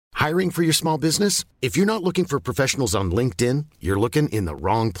Hiring for your small business? If you're not looking for professionals on LinkedIn, you're looking in the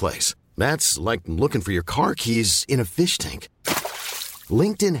wrong place. That's like looking for your car keys in a fish tank.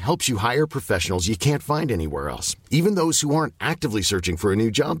 LinkedIn helps you hire professionals you can't find anywhere else, even those who aren't actively searching for a new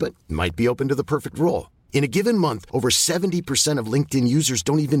job but might be open to the perfect role. In a given month, over 70% of LinkedIn users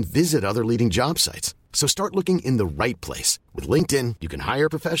don't even visit other leading job sites. So start looking in the right place. With LinkedIn, you can hire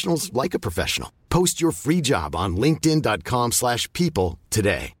professionals like a professional. Post your free job on linkedin.com/people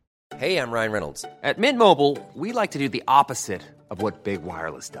today. Hey, I'm Ryan Reynolds. At Mint Mobile, we like to do the opposite of what Big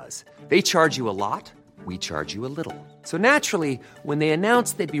Wireless does. They charge you a lot, we charge you a little. So naturally, when they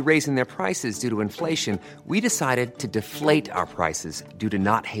announced they'd be raising their prices due to inflation, we decided to deflate our prices due to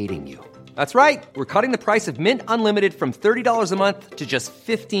not hating you. That's right. We're cutting the price of Mint Unlimited from $30 a month to just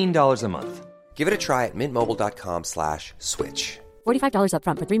 $15 a month. Give it a try at mintmobile.com/switch. $45 up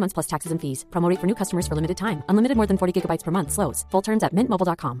front for 3 months plus taxes and fees. Promo rate for new customers for limited time. Unlimited more than 40 gigabytes per month. Slows full terms at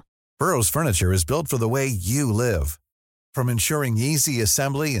mintmobile.com. Burrow's furniture is built for the way you live. From ensuring easy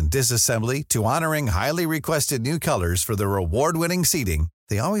assembly and disassembly to honoring highly requested new colors for their award-winning seating,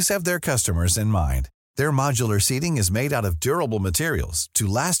 they always have their customers in mind. Their modular seating is made out of durable materials to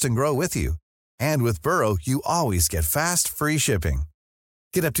last and grow with you. And with Burrow, you always get fast, free shipping.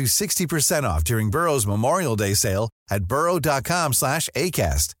 Get up to 60% off during Burrow's Memorial Day sale at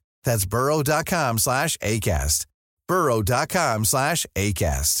burrow.com/ACAST. That's burrow.com/ACAST.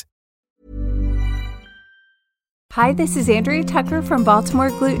 burrow.com/ACAST. Hi, this is Andrea Tucker from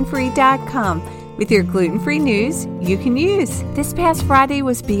BaltimoreGlutenFree.com with your gluten-free news you can use. This past Friday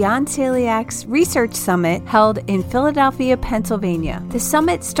was Beyond Celiac's Research Summit held in Philadelphia, Pennsylvania. The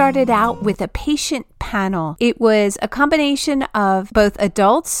summit started out with a patient panel. It was a combination of both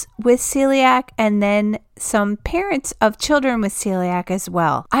adults with celiac and then some parents of children with celiac as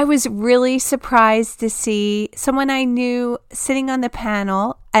well. I was really surprised to see someone I knew sitting on the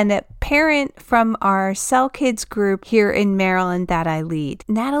panel and a parent from our Cell Kids group here in Maryland that I lead.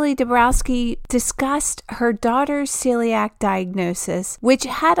 Natalie Dabrowski discussed her daughter's celiac diagnosis, which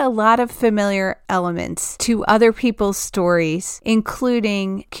had a lot of familiar elements to other people's stories,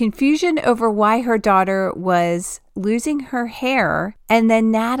 including confusion over why her daughter was losing her hair, and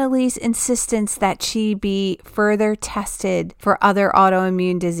then Natalie's insistence that she be further tested for other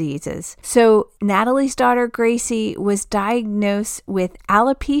autoimmune diseases. So Natalie's daughter Gracie was diagnosed with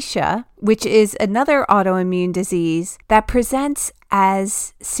alopecia, which is another autoimmune disease that presents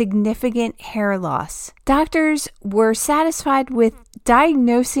as significant hair loss. Doctors were satisfied with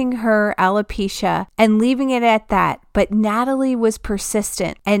diagnosing her alopecia and leaving it at that, but Natalie was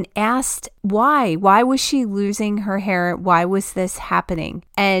persistent and asked why. Why was she losing her hair? Why was this happening?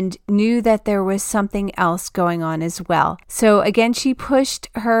 And knew that there was something else going on as well. So again, she pushed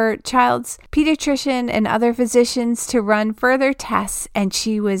her child's pediatrician and other physicians to run further tests, and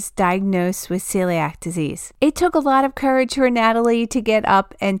she was diagnosed with celiac disease. It took a lot of courage for Natalie to get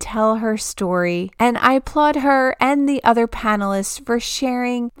up and tell her story, and I applaud her and the other panelists for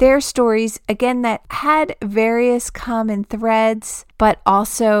sharing their stories, again, that had various common threads, but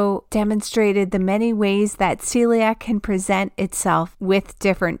also demonstrated the many ways that celiac can present itself with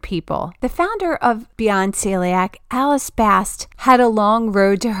different people. The founder of Beyond Celiac, Alice Bast, had a long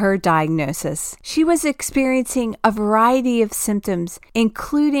road to her diagnosis. She was experiencing a variety of symptoms,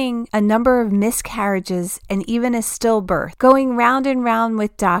 including a number of miscarriages and even a stillbirth. Going round and round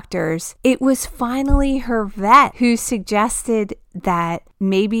with doctors, it was finally her vet who suggested that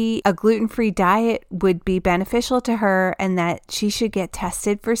maybe a gluten-free diet would be beneficial to her and that she should get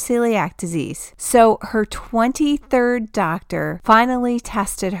tested for celiac disease. So her 23rd doctor finally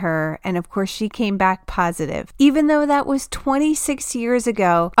tested her, and of course she came back positive. Even though that was 26 years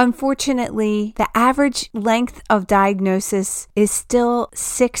ago, unfortunately, the average length of diagnosis is still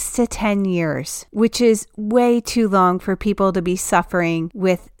 6 to 10 years, which is way too long for people to be suffering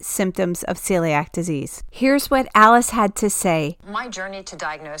with symptoms of celiac disease. Here's what Alice had to say. My journey to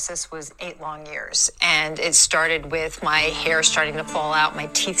diagnosis was 8 long years, and it started with my hair starting to fall out, my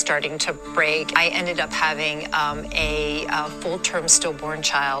teeth starting to break. I ended up having a full-term stillborn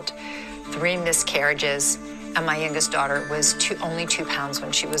child, 3 miscarriages, and my youngest daughter was only 2 pounds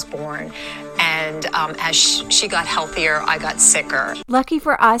when she was born. And as she got healthier, I got sicker. Lucky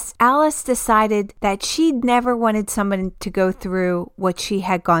for us, Alice decided that she'd never wanted someone to go through what she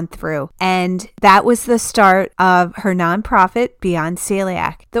had gone through. And that was the start of her nonprofit, Beyond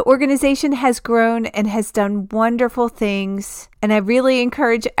Celiac. The organization has grown and has done wonderful things. And I really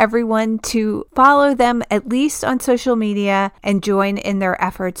encourage everyone to follow them, at least on social media, and join in their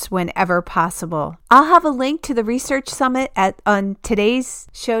efforts whenever possible. I'll have a link to the Research Summit on today's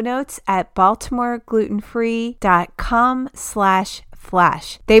show notes at BaltimoreGlutenFree.com/Philadelphia.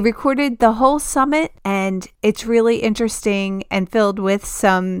 flash. They recorded the whole summit, and it's really interesting and filled with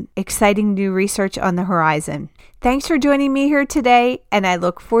some exciting new research on the horizon. Thanks for joining me here today, and I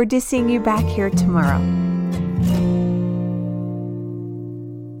look forward to seeing you back here tomorrow.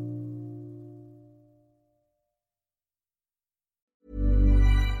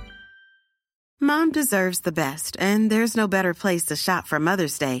 Mom deserves the best, and there's no better place to shop for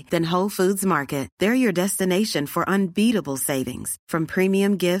Mother's Day than Whole Foods Market. They're your destination for unbeatable savings, from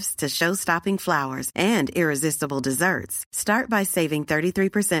premium gifts to show-stopping flowers and irresistible desserts. Start by saving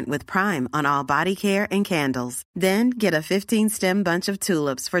 33% with Prime on all body care and candles. Then get a 15-stem bunch of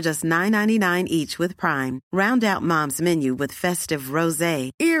tulips for just $9.99 each with Prime. Round out Mom's menu with festive rosé,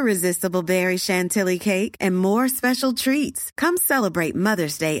 irresistible berry chantilly cake, and more special treats. Come celebrate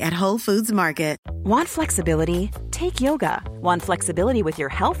Mother's Day at Whole Foods Market. Want flexibility? Take yoga. Want flexibility with your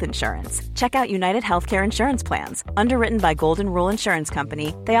health insurance? Check out United Healthcare Insurance Plans. Underwritten by Golden Rule Insurance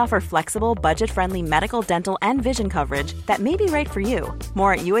Company, they offer flexible, budget-friendly medical, dental, and vision coverage that may be right for you.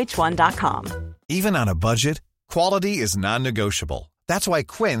 More at uh1.com. Even on a budget, quality is non-negotiable. That's why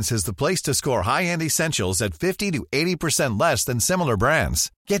Quince is the place to score high-end essentials at 50 to 80% less than similar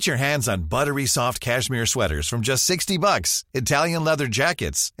brands. Get your hands on buttery soft cashmere sweaters from just $60, Italian leather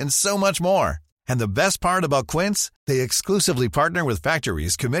jackets, and so much more. And the best part about Quince, they exclusively partner with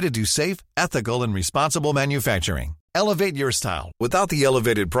factories committed to safe, ethical, and responsible manufacturing. Elevate your style without the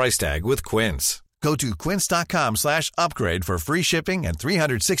elevated price tag with Quince. Go to quince.com/upgrade for free shipping and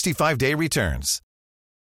 365-day returns.